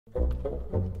Hello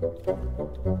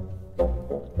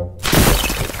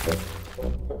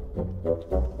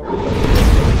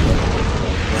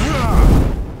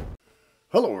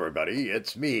everybody,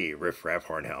 it's me, Riffraff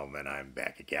Hornhelm, and I'm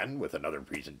back again with another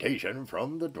presentation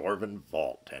from the Dwarven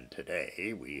Vault, and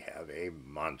today we have a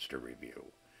monster review.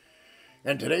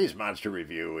 And today's monster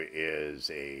review is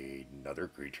another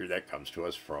creature that comes to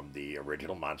us from the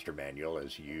original monster manual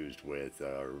as used with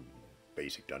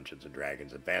basic Dungeons &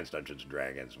 Dragons, Advanced Dungeons &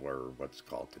 Dragons, or what's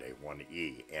called today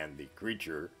 1E. And the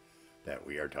creature that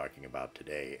we are talking about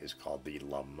today is called the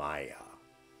Lamia.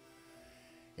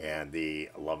 And the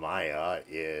Lamia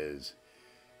is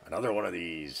another one of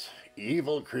these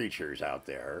evil creatures out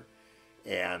there.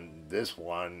 And this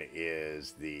one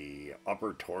is the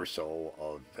upper torso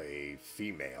of a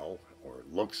female, or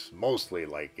looks mostly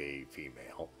like a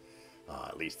female,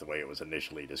 at least the way it was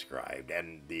initially described,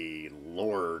 and the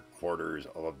lower quarters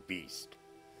of a beast.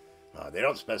 They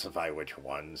don't specify which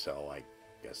one, so I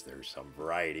guess there's some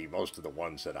variety. Most of the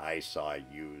ones that I saw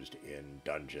used in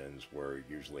dungeons were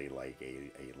usually like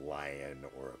a lion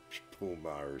or a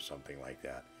puma or something like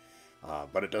that.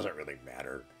 But it doesn't really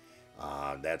matter.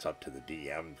 That's up to the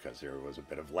DM because there was a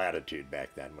bit of latitude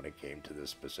back then when it came to this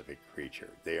specific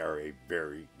creature. They are a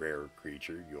very rare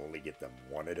creature. You only get them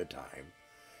one at a time.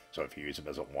 So if you use them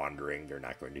as a wandering, they're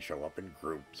not going to show up in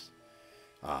groups.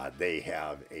 They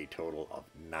have a total of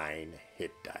 9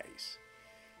 hit dice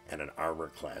and an armor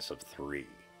class of 3.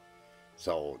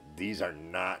 So these are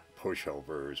not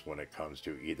pushovers when it comes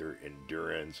to either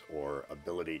endurance or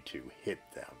ability to hit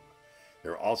them.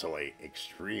 They're also an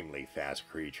extremely fast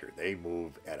creature. They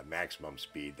move at a maximum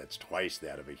speed that's twice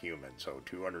that of a human, so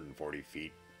 240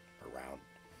 feet around.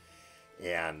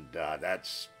 And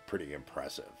that's pretty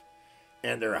impressive.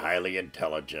 And they're highly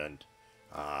intelligent.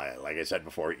 Like I said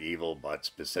before, evil, but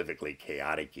specifically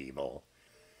chaotic evil.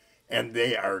 And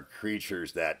they are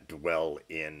creatures that dwell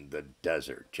in the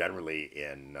desert, generally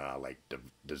in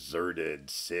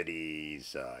deserted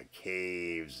cities,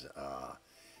 caves,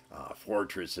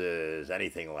 fortresses,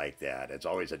 anything like that. It's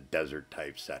always a desert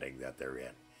type setting that they're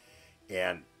in.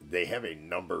 And they have a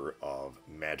number of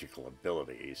magical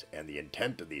abilities, and the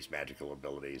intent of these magical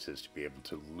abilities is to be able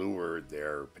to lure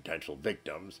their potential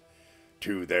victims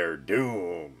to their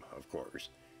doom, of course,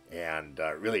 and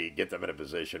really get them in a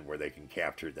position where they can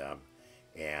capture them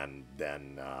and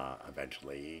then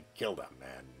eventually kill them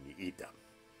and eat them.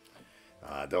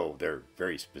 Though they're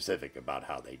very specific about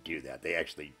how they do that. They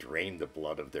actually drain the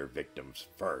blood of their victims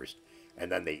first, and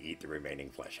then they eat the remaining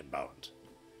flesh and bones.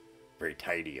 Very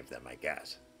tidy of them, I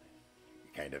guess.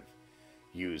 You kind of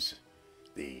use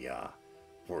the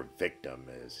word victim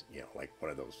as, you know, like one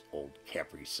of those old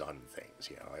Capri Sun things.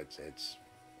 You know, it's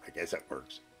I guess it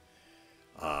works.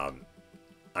 On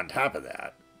top of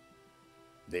that,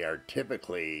 they are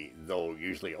typically, though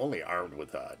usually only armed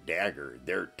with a dagger,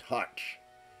 their touch,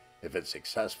 if it's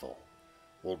successful,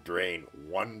 will drain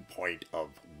 1 point of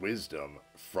wisdom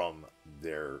from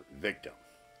their victim.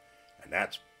 And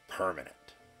that's permanent.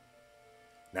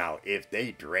 Now, if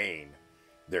they drain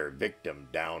their victim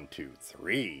down to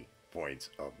 3 points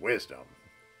of wisdom,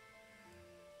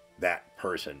 that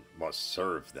person must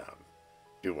serve them,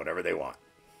 do whatever they want.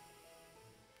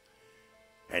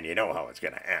 And you know how it's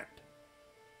going to end.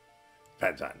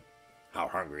 Depends on how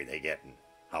hungry they get and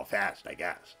how fast, I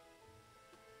guess.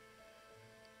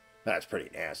 That's pretty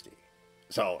nasty.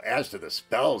 So as to the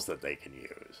spells that they can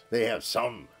use, they have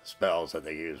some spells that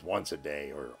they use once a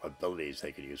day, or abilities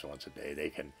they can use once a day. They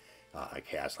can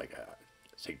cast like a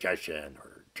suggestion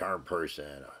or charm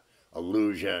person,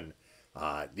 illusion.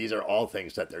 These are all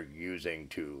things that they're using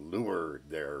to lure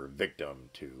their victim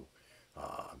to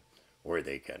where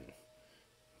they can,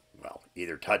 well,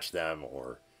 either touch them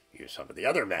or use some of the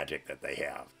other magic that they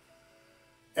have.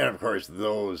 And of course,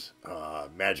 those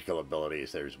magical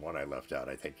abilities, there's one I left out,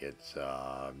 I think it's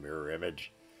Mirror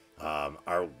Image,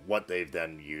 are what they've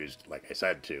then used, like I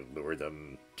said, to lure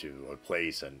them to a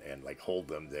place and like hold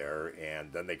them there,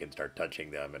 and then they can start touching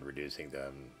them and reducing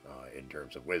them in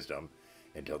terms of wisdom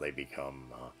until they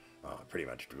become pretty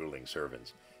much drooling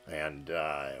servants. And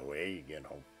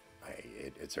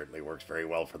it certainly works very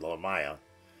well for the Lamia.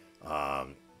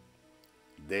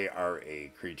 They are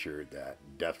a creature that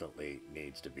definitely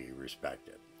needs to be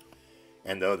respected.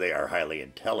 And though they are highly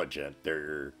intelligent,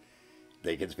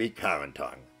 they can speak common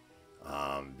tongue.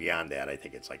 Beyond that, I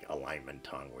think it's like alignment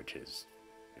tongue, which is,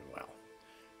 well,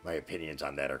 my opinions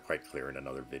on that are quite clear in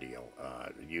another video.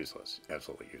 Useless,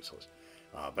 absolutely useless.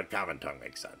 But common tongue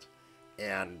makes sense.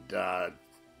 And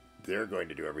they're going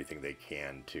to do everything they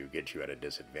can to get you at a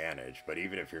disadvantage. But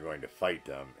even if you're going to fight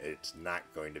them, it's not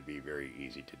going to be very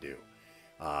easy to do.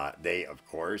 They, of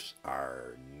course,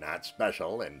 are not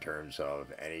special in terms of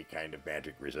any kind of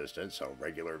magic resistance, so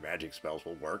regular magic spells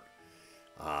will work.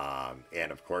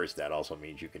 And of course, that also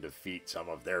means you can defeat some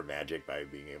of their magic by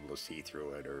being able to see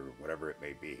through it or whatever it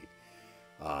may be.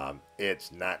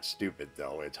 It's not stupid,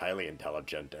 though. It's highly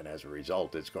intelligent, and as a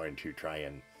result, it's going to try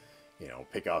and,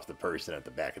 pick off the person at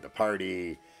the back of the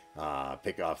party,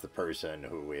 pick off the person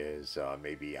who is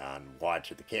maybe on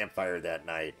watch at the campfire that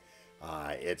night.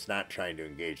 It's not trying to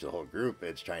engage the whole group.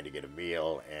 It's trying to get a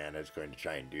meal, and it's going to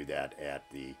try and do that at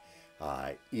the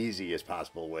easiest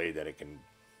possible way that it can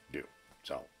do.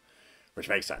 So, which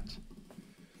makes sense.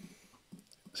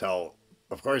 So,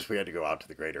 of course, we had to go out to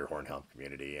the greater Hornhelm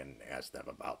community and ask them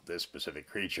about this specific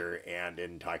creature. And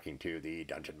in talking to the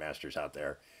dungeon masters out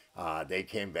there, they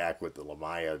came back with the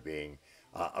Lamia being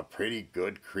a pretty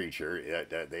good creature.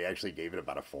 They actually gave it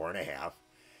about a 4.5.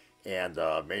 And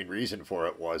the main reason for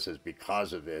it is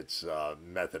because of its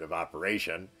method of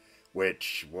operation,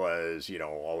 which was,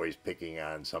 always picking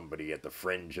on somebody at the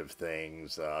fringe of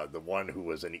things, the one who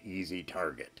was an easy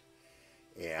target.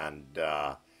 And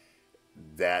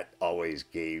that always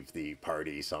gave the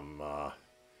party some,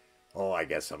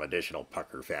 some additional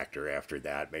pucker factor after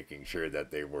that, making sure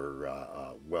that they were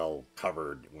well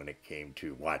covered when it came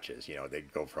to watches.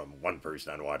 They'd go from one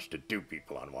person on watch to 2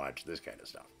 people on watch, this kind of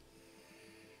stuff.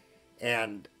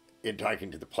 And in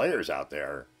talking to the players out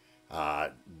there,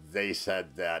 they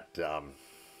said that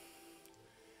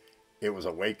it was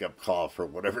a wake-up call for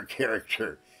whatever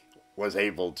character was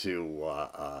able to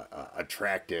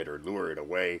attract it or lure it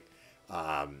away.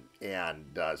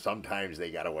 Sometimes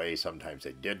they got away, sometimes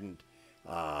they didn't.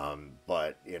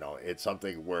 But, it's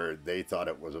something where they thought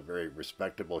it was a very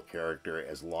respectable character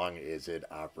as long as it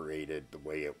operated the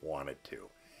way it wanted to.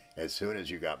 As soon as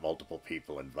you got multiple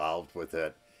people involved with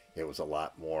it, it was a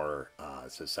lot more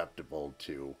susceptible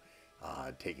to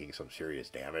taking some serious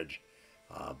damage.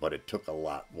 But it took a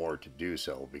lot more to do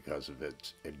so because of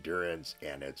its endurance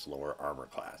and its lower armor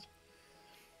class.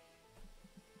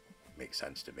 Makes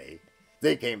sense to me.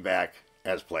 They came back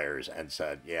as players and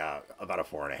said, yeah, about a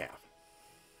 4.5.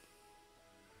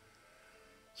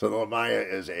 So the Lamia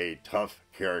is a tough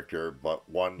character, but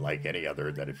one like any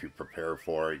other that if you prepare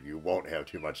for, you won't have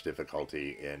too much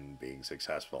difficulty in being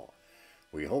successful.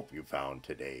 We hope you found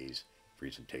today's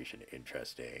presentation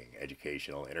interesting,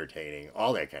 educational, entertaining,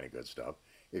 all that kind of good stuff.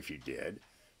 If you did,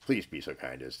 please be so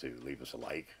kind as to leave us a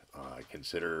like.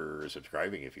 Consider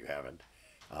subscribing if you haven't.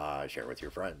 Share with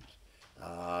your friends.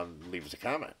 Leave us a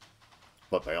comment.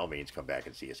 But by all means, come back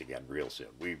and see us again real soon.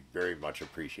 We very much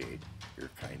appreciate your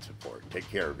kind support. Take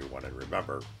care, everyone, and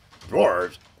remember,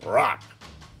 dwarves rock!